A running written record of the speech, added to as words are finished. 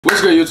What's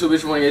good, YouTube?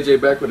 It's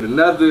YvngAjay back with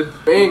another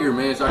banger,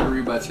 man. So I can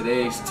read by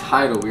today's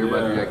title. We're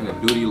about to react to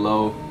Dudey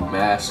low,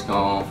 mask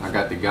on. I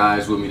got the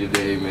guys with me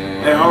today,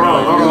 man. Hey, hold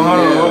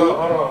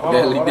on.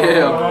 Deadly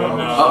Dale.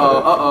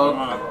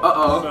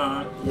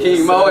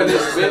 King Mo in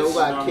this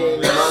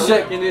bitch.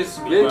 Check in this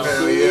bitch.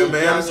 Hell yeah,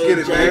 man. Let's get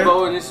it, man.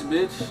 Mo in this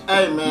bitch.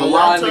 Hey, man.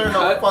 Y'all turn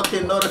the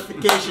fucking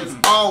notifications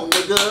on,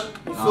 nigga.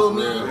 You feel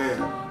me?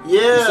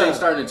 Yeah. He say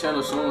starting the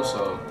channel soon,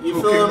 so. You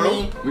feel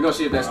me? We gonna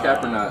see if that's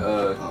cap or not.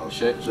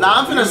 Shit. Nah,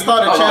 I'm finna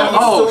start the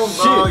channel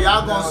soon, bro.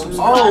 Y'all gonna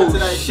subscribe to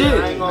that shit.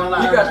 I ain't gonna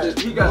lie. He got the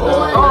shit.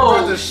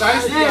 Oh,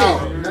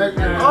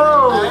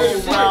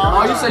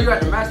 you say you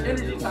got the max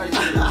energy type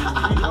shit.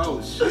 Oh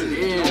shit.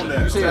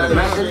 Yeah, you say you got the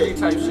max energy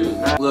type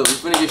shit. Look, we're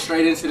finna get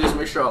straight into this.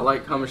 Make sure y'all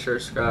like, comment, share,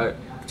 subscribe.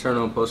 Turn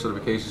on post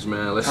notifications,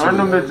 man. Let's turn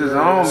them bitches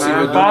on,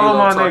 man. Follow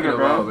my nigga,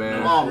 bro.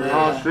 Come on, man.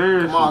 Oh,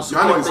 serious. Come on,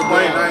 y'all niggas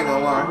playing, I ain't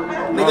gonna lie.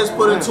 Niggas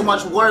put in too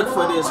much work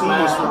for this,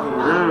 man.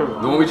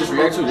 The one we just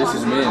react to, this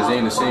is man. They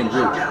in the same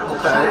group.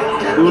 Okay.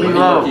 Dudey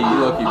low. You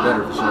low-key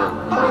better for sure.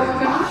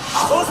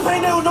 Those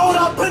pain, they don't know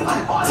what I've been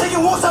through.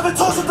 Taking walks, I've been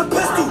tossed with the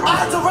pistol. I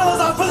had to realize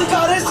I really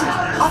got issues.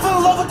 I fell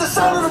in love with the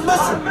sound of the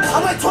missile.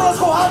 I'm like, let's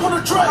go hop on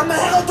the track. I'ma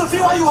hang out the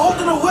view while you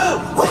holding the wheel.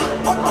 Wait,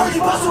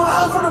 Perky busting my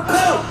house from the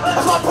pill.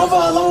 That's my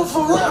profile alone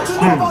for real. What you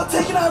know about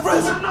taking that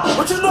risk?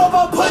 What you know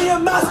about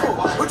playing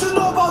mascot? What you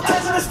know about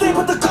catching a snake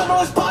with the gun on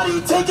his body?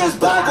 He take his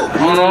bagel.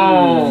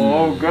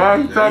 Oh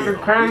God, he talking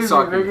crazy, He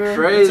talking nigga.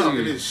 crazy. He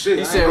talking this shit.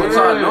 He said, what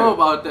y'all know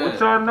about that? What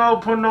y'all know?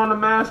 Putting on the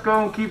mask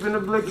on, keeping the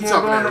blicky He and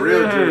talking going that to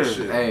real bed. drill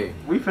shit. Hey.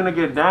 We finna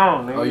get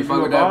down, nigga. Oh, you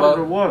fuck with about that, it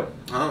or what?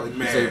 Oh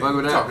man, say fuck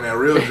with that? talking that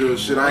real drill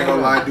shit. I ain't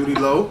gonna lie, Dudey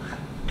low.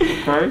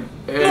 Okay.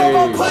 What you know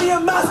about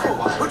playing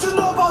mascot? What you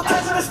know about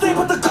catching a snake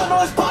with the gun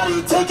on his body?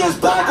 He take his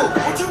bagel.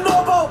 What you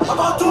know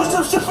about doing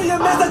some shit for your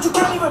man that you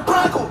can't even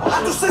brag on?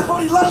 After 6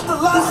 months, he left the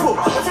last one.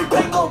 If he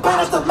pay, go pay,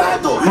 that's the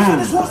mad though. You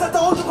finish once that the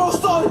older bro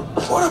started.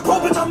 Or the pro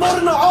bitch, I'm more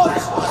than the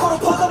artist. Call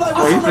the plug up like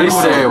what's He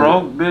said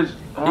broke bitch.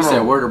 He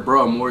said word of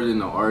bro more than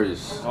the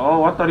artist.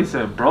 Oh, I thought he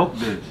said broke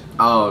bitch.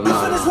 Oh, no. You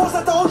finish once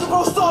that the older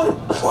bro started.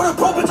 Or the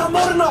pro bitch, I'm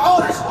more than the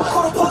artist.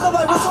 Call the plug up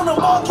like what's on the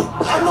market.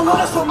 I'm the one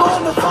that's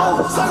promoting the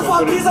phone.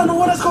 Certified B's, I'm the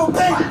one that's gonna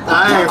pay.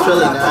 I ain't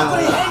feeling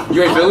that.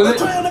 You ain't feeling it?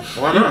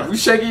 Why not? You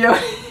shaking your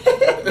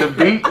The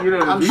beat, you know,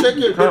 the I'm beat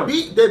shaking.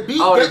 The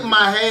beat Oh, get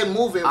my head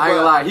moving. I ain't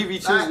gonna lie, he be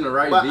choosing the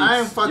right but beats. I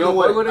ain't fucking You don't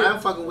with fuck with it? I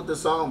ain't fucking with the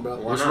song, bro.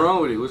 What's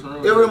wrong with it? What's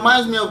wrong with It it?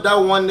 reminds me of that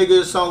one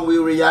nigga song we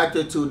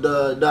reacted to,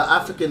 the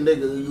African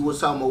nigga you was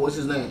talking about. What's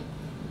his name?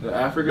 The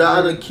African. The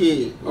other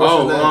kid.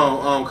 What's his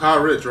name? Kyle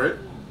Rich, right?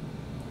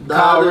 The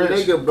other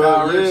Rich. nigga, bro.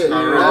 Kyle Rich. Yeah,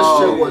 that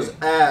shit was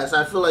ass.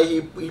 I feel like he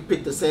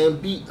picked the same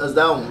beat as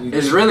that one.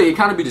 It's really, it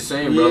kind of be the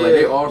same, bro. Like,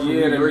 they all from New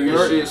York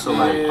and shit, so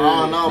like... I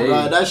don't know,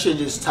 bro. That shit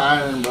just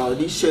tiring, bro.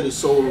 This shit is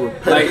so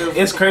repetitive. Like,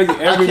 it's crazy.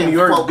 Every New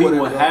York beat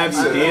will have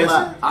you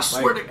dancing. I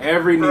swear to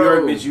every New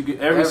York bitch, you could,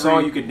 every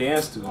song you could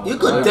dance to. You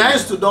could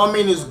dance to, don't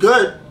mean it's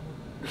good.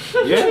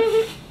 Yeah.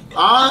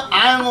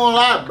 I ain't gonna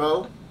lie,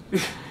 bro.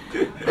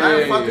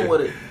 I ain't fucking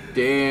with it.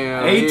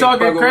 Damn. He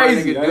talking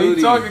crazy.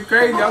 He talking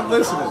crazy. I'm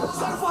listening.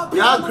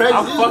 Y'all crazy.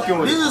 I'm fucking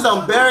with this is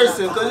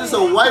embarrassing because it's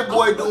a white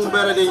boy doing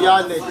better than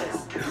y'all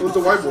niggas. Who's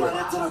the white boy?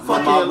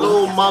 Fucking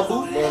Lil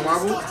Mabu.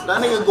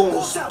 That nigga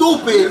going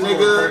stupid,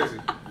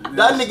 nigga.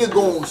 That nigga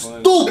going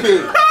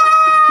stupid.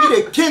 He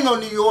the king of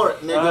New York,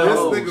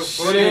 nigga. This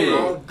nigga funny,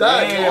 bro.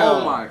 Damn.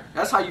 Oh my.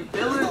 That's how you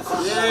feel it?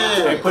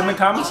 Yeah. Hey, put in the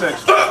comment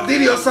section.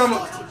 Diddy or something.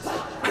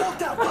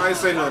 I ain't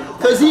say nothing.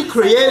 Cause he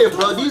creative,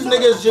 bro. These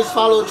niggas just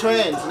follow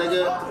trends,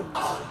 nigga.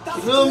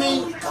 You feel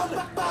me?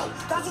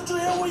 That's what you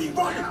hear when you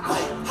run it.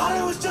 How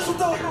they was just with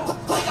the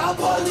like I'm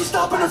partly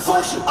stopping the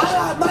function. I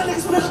got my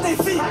niggas spit with their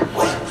feet.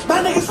 Wait,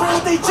 my niggas ran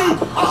with they G.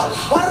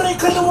 Why do they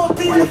claim they want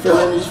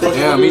beef?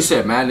 Damn, he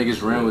said mad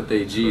niggas ran with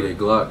they G, they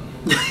Glock.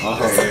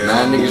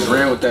 Mad niggas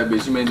ran with that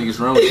bitch. You made niggas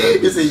run with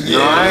that bitch.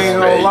 No, I ain't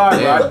gonna lie,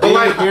 bro.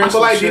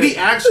 But like, did he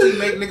actually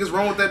make niggas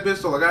run with that bitch?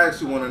 So like, I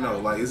actually want to know.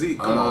 Like, is he?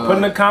 Come on. Put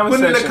in the comment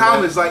section. Put in the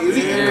comments. Like, is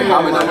he? Come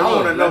on, like, I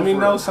want to know. Let me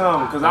know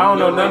something, cause I don't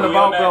know nothing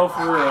about bro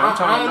for real. I'm I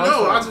trying don't to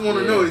know. I know. just want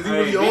to know. Is he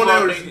really on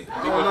that? Or is he?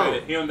 I don't know.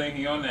 He don't think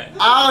he on that.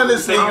 I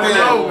honestly I don't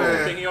know,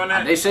 man. Think he on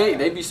that?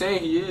 They be saying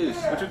he is.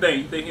 What you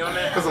think? You think he on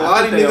that? Because a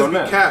lot of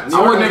niggas be capped. New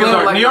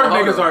York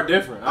niggas are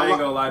different. I ain't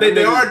gonna lie.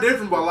 They are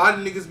different, but a lot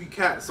of niggas be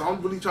capped. So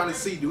I'm really trying to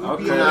see. Do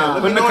we be on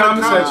that? Put in the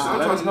comment section.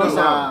 Let us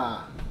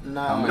know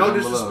Nah. No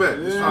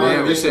disrespect.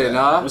 Yeah, we said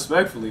nah.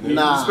 Respectfully, nigga.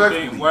 Nah.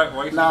 Respectfully.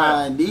 Why you say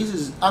Nah, that? these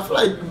is. I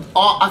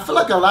feel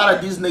like a lot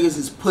of these niggas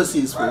is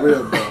pussies for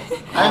real, bro. I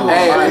ain't gonna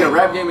Hey, lie. in the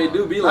rap game, they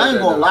do be like I ain't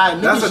that. gonna lie.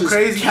 Niggas That's a just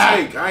crazy cap.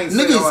 take. I ain't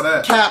saying all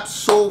that. Niggas cap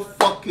so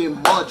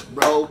fucking much,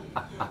 bro.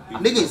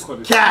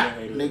 Niggas cap,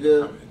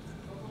 nigga.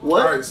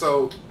 What? Alright,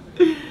 so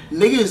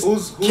Niggas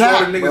who's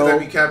cap, all the niggas bro. that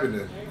be capping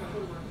it?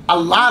 A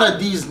lot of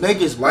these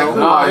niggas, bro. Like who?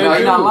 No,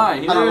 he not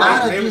lying. He A not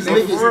lot lying. of these Name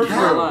niggas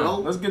cap, for bro.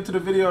 Let's get to the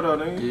video though,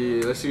 nigga.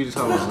 Yeah, let's see what he's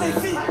talking about, man.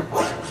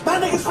 My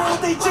niggas ran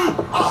with they G.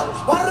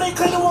 Why do they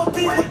claim they want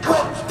beef?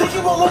 Think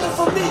you want learning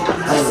from me?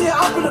 I see it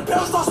up in the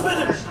barrel start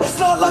spinning. It's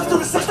not left to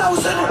the 6 that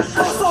was in it.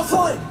 Don't start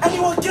flying.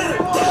 Anyone get it?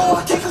 They don't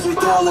want kick 'cause we we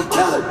do all the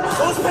killing.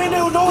 Those pain,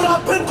 they don't know what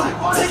I've been through.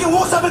 Taking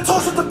walks, I've been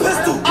tossed with the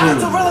pistol. I had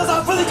to realize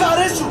I really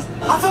got issues.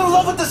 I fell in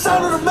love with the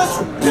sound of the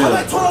missile. I'm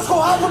like, let's go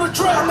hop on the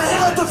trail. I'ma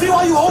hang out the view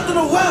while you holding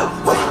the wheel.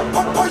 Wait,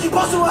 park you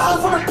busting with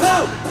half on the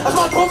pill. That's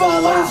my profile, I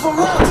love you for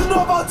real. What you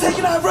know about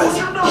taking that risk?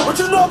 What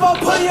you know about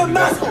putting your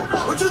mask on?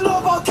 What you know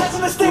about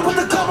catching a snake with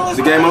the gun?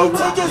 The game over?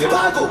 Take his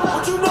bagel.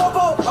 What you know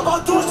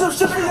about doing some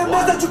shit for your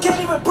man that you can't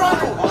even brag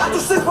on? I do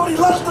 6 but he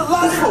loves the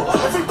last one.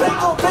 Every bank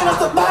gon' pay us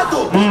the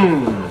battle.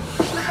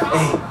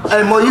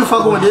 Hey, Mo, you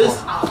fucking with this?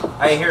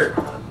 I ain't hear it.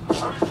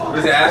 What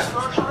is it, Ash?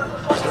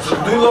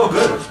 Do low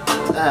good.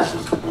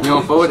 You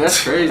don't fuck with?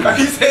 That's crazy.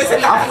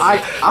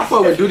 I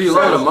fuck with Dudey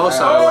Low the most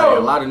out of like a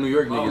lot of New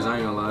York niggas, I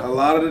ain't gonna lie. A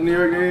lot of the New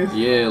York games?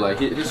 Yeah, like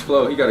his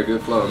flow, he got a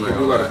good flow. I'm not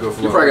gonna got a lie. good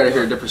flow. You probably gotta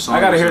hear a different song.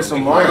 I gotta hear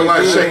some more. I ain't gonna lie,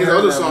 Shaq, his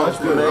other songs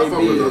good. I fuck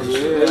with those.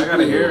 Yeah, I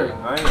gotta hear it.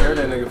 I ain't heard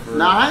that nigga for real.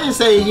 Nah, I ain't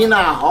saying he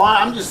not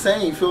hard. I'm just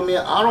saying, you feel me?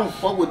 I don't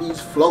fuck with these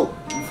flow.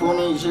 You feel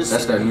me? It's just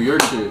That's that New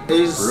York shit.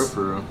 It's-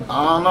 For real.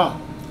 I don't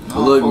know. But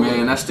look,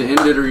 man, that's the end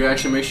of the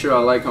reaction. Make sure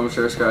y'all like, comment,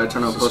 share, subscribe,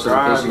 turn on post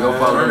notifications. Go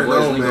follow the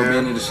boys. Link will be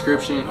in the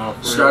description.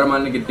 Subscribe to my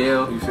nigga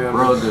Dale. You feel me?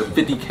 Bro, the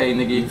 50K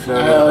nigga.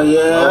 Hell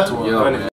yeah. Yo, man.